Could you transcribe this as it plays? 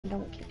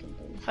Don't kick him,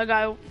 please. Hi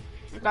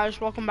guys,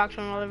 welcome back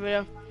to another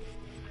video.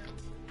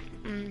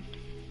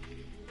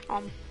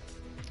 I'm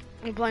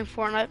playing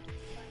Fortnite.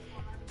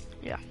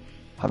 Yeah.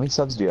 How many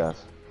subs do you have?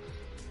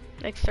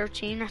 Like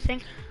 13, I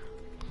think.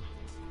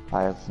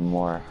 I have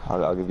more.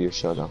 I'll give you a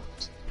shout out.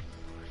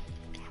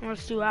 How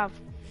much do you have?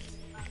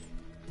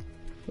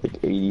 Like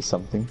 80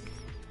 something.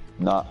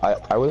 No,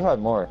 I would have had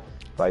more,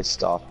 but I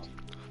stopped.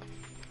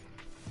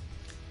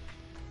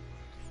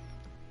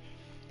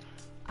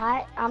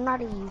 I'm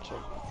not a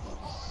YouTuber.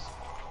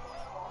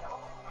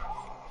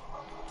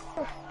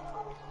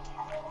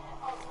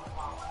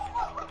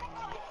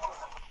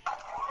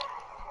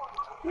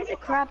 Who the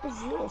crap is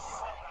this? Whoa!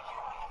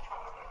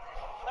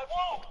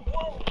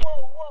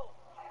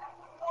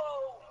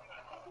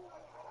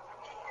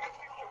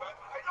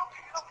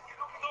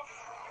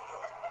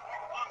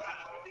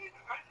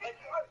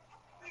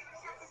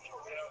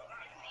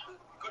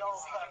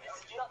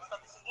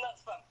 This is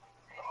nuts, fam.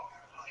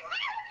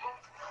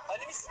 Let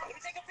me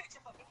take a picture,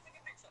 fam.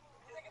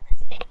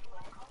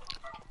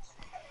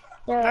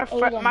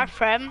 My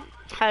friend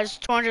has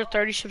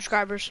 230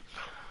 subscribers.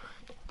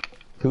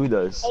 Who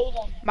does?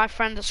 Aiden. My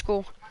friend at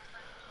school.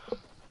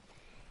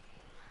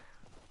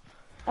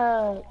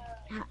 How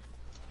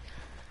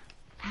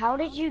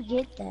did you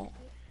get that?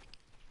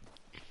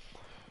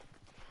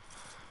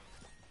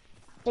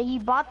 So you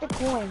bought the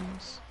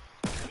coins.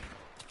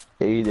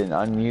 Aiden,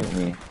 unmute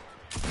me.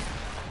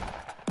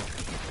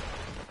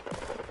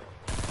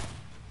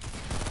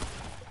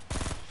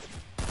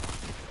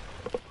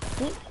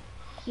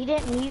 He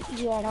didn't mute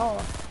you at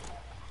all.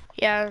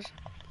 Yeah,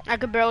 I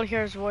could barely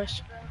hear his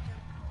voice.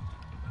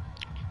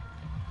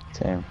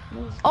 Same.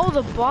 Oh,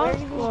 the boss?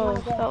 Whoa,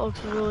 that looks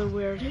really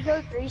weird. Can you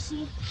go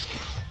Greasy?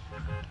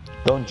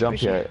 Don't jump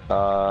Greasy. yet.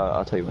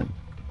 I'll tell you when.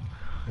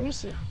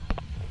 Greasy.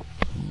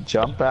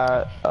 Jump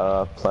at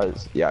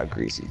plus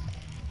greasy.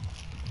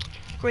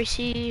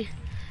 Gracie.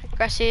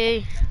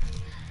 Grassy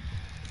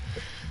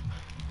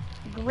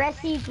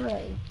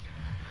Gray.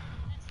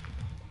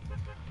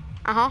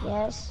 Uh-huh.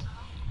 Yes.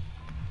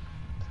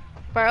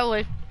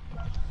 Barely.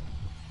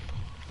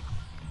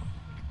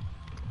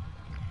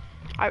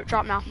 Alright,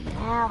 drop now.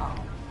 Now.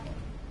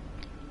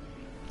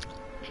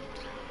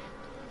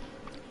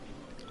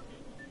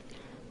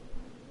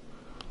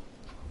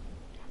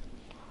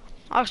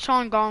 I was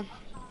telling gone.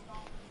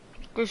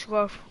 Goose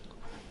Grove.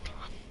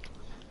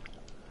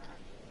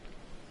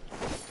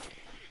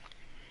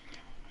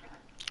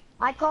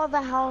 I call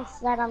the house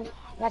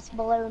that's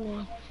below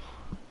me.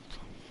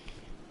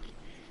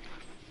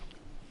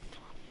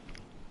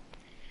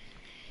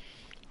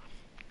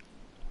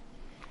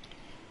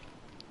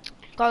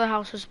 The other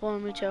house is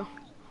blowing me too.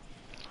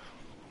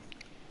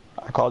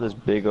 I call this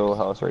big old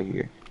house right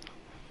here.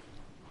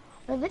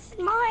 Oh, this is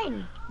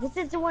mine. This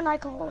is the one I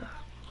called.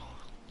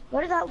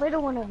 What is that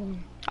little one over there?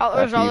 Oh,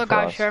 there's That's other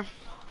guys Frost. here.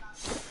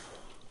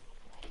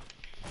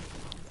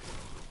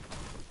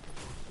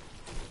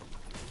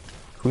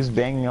 Who's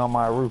banging on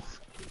my roof?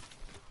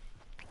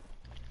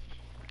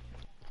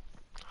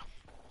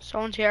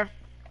 Someone's here.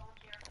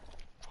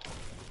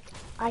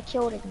 I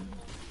killed him.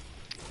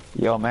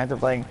 Yo, man, they're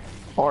playing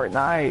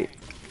Fortnite.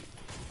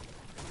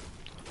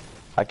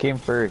 I came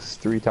first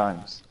 3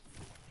 times.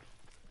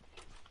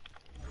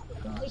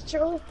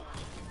 Literally?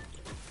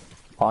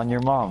 On your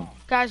mom.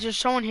 Guys, there's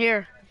someone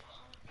here.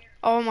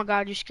 Oh my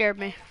god, you scared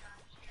me.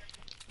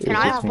 It Can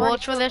was I just have me.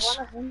 bullets for this?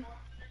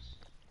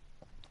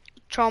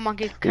 Troll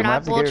monkey, You can might I have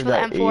have to bullets give for the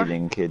that M4?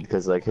 Aiden kid,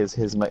 cause like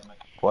his mic.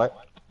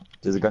 What?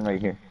 There's a gun right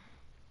here.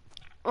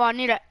 Well, I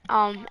need a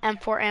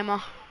M4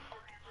 ammo.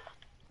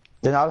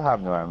 Then I'll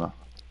have no ammo.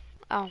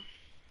 Oh.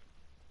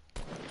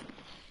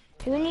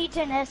 Who needs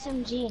an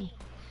SMG?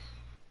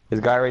 There's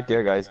a guy right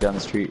there, guys, down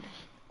the street.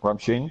 Where I'm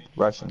shooting,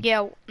 Russian.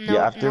 Yeah, no,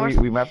 Yeah, after north.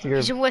 we might have to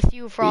He's give with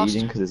you, Frost.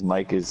 Aiden, cause his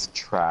mic is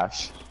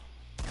trash.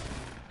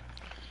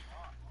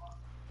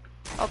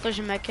 Oh, there's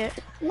a med kit.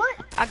 What?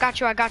 I got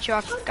you. This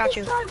guy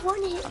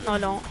one hit me. No,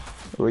 don't.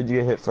 Where'd you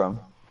get hit from?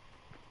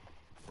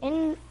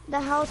 In the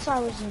house I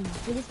was in.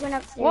 He just went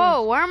upstairs.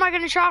 Whoa, where am I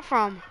getting shot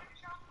from?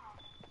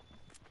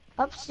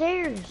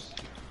 Upstairs.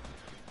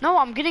 No,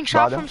 I'm getting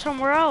shot Bottom? from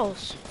somewhere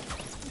else.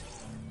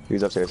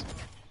 He's upstairs.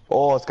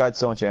 Oh, it's got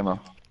so much ammo.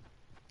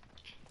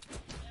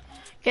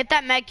 Get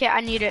that med kit,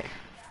 I need it.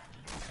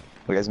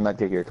 Look, guys, Matt,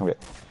 here, come get.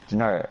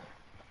 Janara.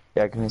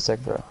 Yeah, give me a sec,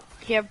 bro.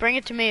 Here, bring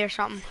it to me or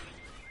something.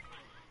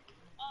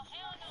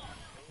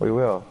 We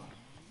will.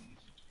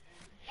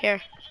 Here.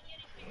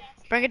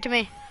 Bring it to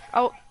me.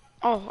 Oh,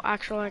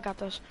 actually, I got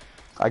this.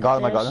 I got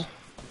him, I got This. him.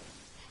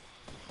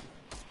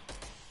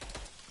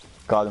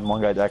 Got him,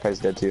 one guy, that guy's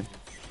dead too.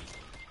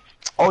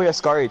 Oh yeah,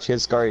 Scar H, he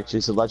has Scar H,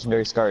 he's a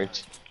legendary Scar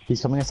H.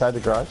 He's coming inside the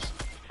garage.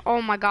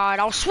 Oh my god,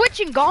 I was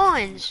switching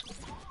guns.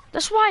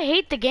 That's why I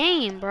hate the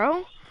game,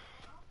 bro.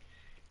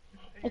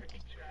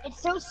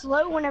 It's so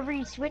slow whenever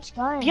you switch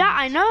guns. Yeah,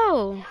 I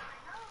know.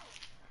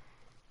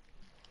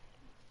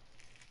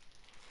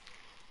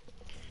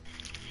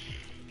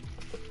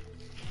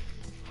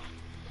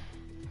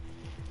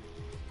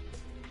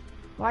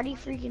 Why do you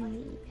freaking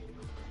leave?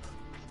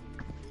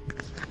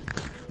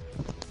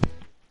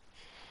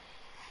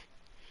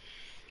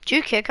 Did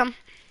you kick him?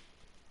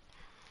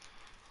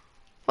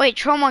 Wait,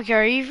 Troll Monkey,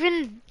 are you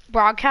even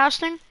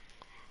broadcasting?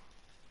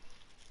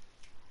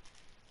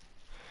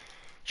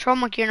 Troll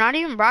Monkey, you're not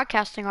even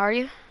broadcasting, are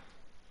you?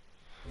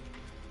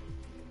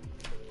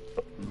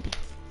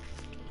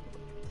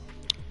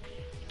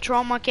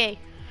 Troll Monkey.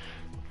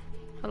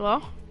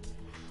 Hello?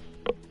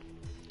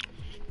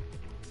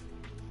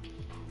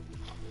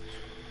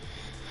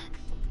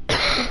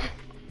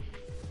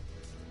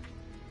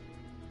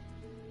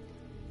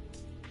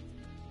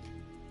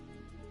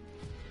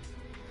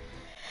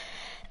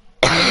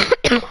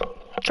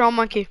 Troll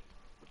Monkey.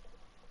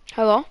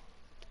 Hello?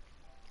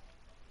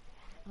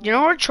 Do you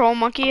know where Troll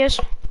Monkey is?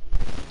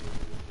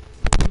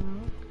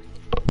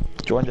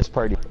 Join this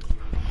party.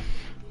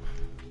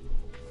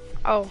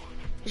 Oh,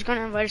 he's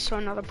gonna invite us to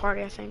another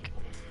party, I think.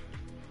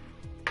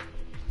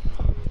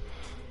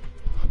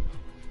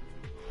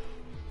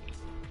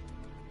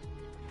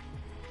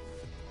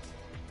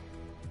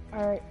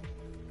 Alright.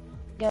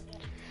 Go.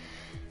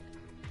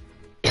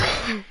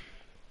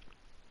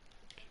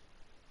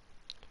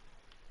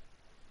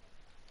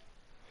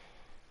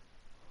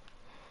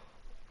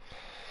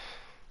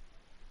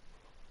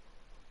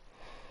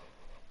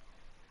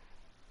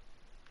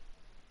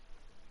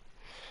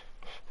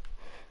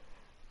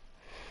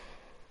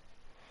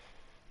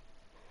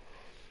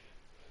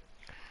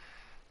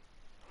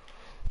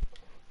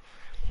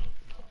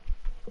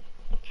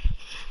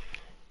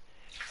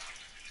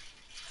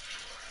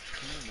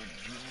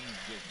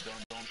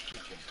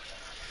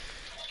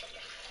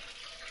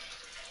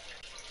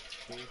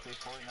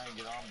 Fortnite,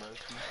 get on,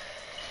 broski.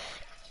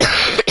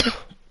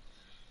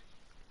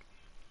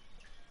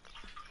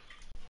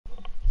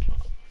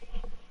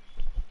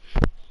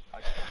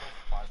 I still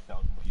have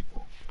 5,000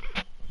 people.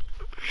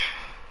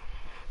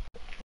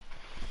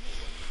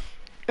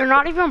 You're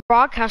not even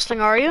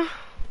broadcasting, are you?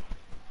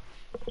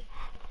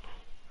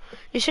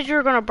 You said you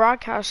were gonna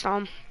broadcast,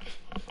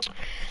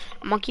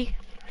 Monkey.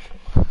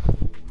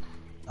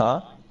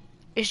 Huh?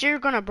 You said you were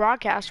gonna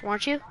broadcast,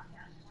 weren't you?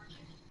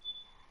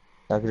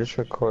 I could just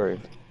record.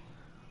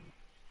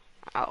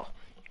 Oh,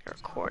 you're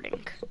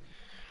recording.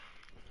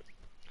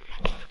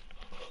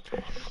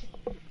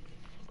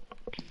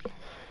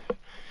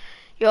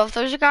 Yo, if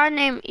there's a guy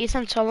named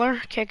Ethan Tiller,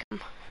 kick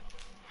him.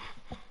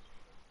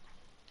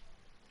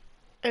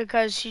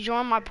 Because he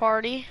joined my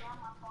party.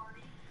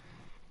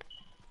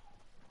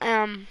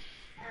 And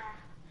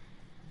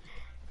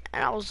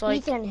I was like,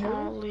 Ethan who?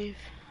 I'll leave.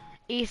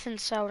 Ethan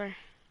Seller.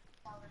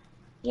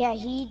 Yeah,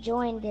 he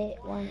joined it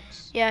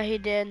once. Yeah, he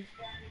did.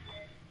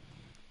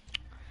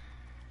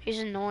 He's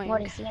annoying.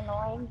 What, is he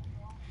annoying?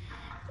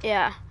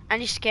 Yeah,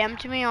 and he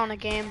scammed me on a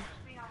game.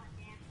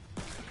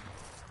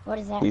 What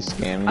is that? He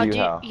scammed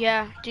you, how?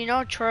 Yeah, do you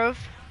know Trove?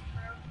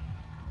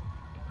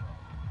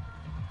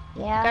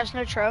 Yeah. You guys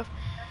know Trove?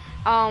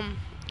 Like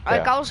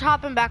Yeah. I was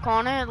hopping back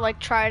on it, like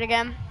try it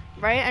again,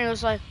 right? And it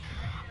was like,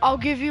 I'll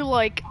give you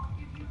like,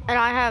 and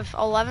I have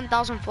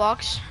 11,000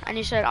 flux, and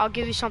he said, I'll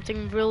give you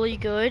something really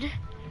good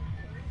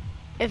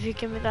if you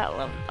give me that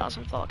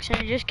 11,000 flux. And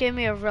he just gave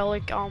me a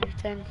relic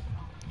thing.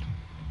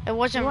 It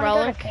wasn't You wanna go to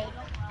relic. Fatal?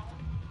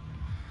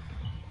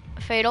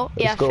 Fatal?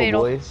 Let's Yeah, go,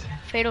 Fatal. boys.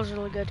 Fatal's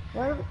really good.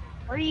 Where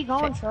are you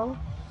going, Troll?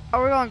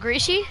 Are we going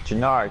Greasy?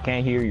 Jannar, I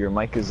can't hear you. Your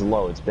mic is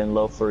low. It's been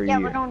low for a Yeah,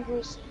 year. we're going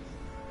Greasy.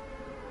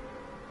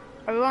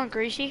 Are we going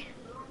Greasy?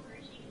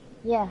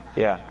 Yeah.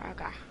 Yeah,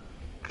 Okay.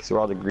 because where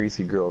all the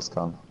greasy girls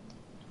come.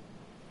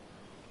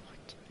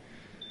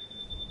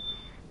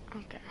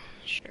 Okay,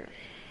 sure.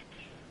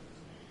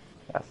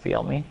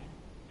 Feel me?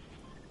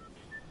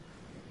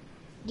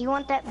 Do you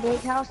want that big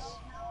house?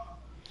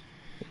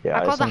 Yeah, I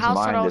called this the one's house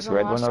that I mine. was This in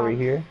red last one over time.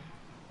 here.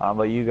 How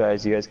about you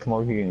guys? You guys come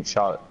over here and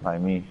shot by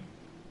me.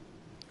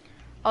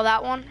 Oh,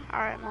 that one?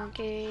 Alright,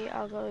 Monkey.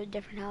 I'll go to a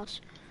different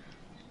house.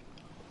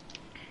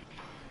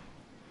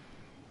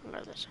 I'll go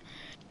to this.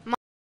 You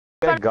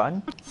got a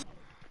gun?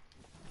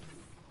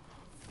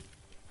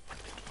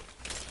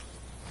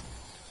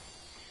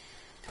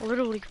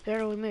 Literally could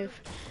barely move.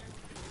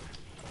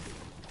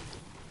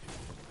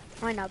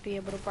 Might not be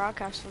able to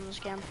broadcast on this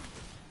game.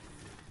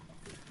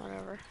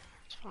 Whatever.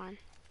 It's fine.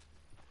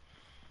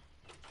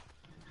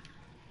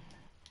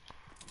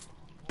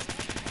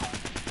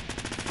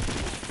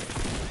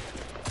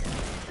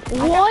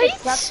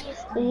 What?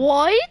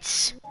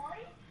 What?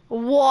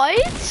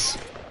 What?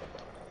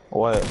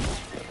 What?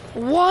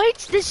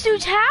 What? This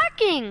dude's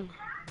hacking.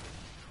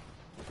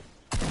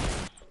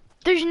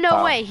 There's no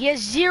How? way. He has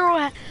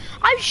zero.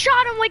 I've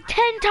shot him like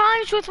 10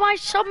 times with my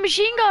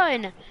submachine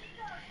gun.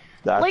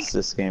 That's Like-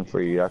 this game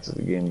for you. That's what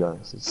the game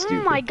does. It's stupid.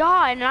 Oh my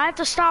god, and I have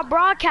to stop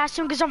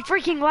broadcasting because I'm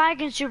freaking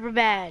lagging super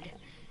bad.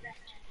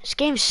 This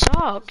game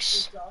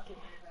sucks.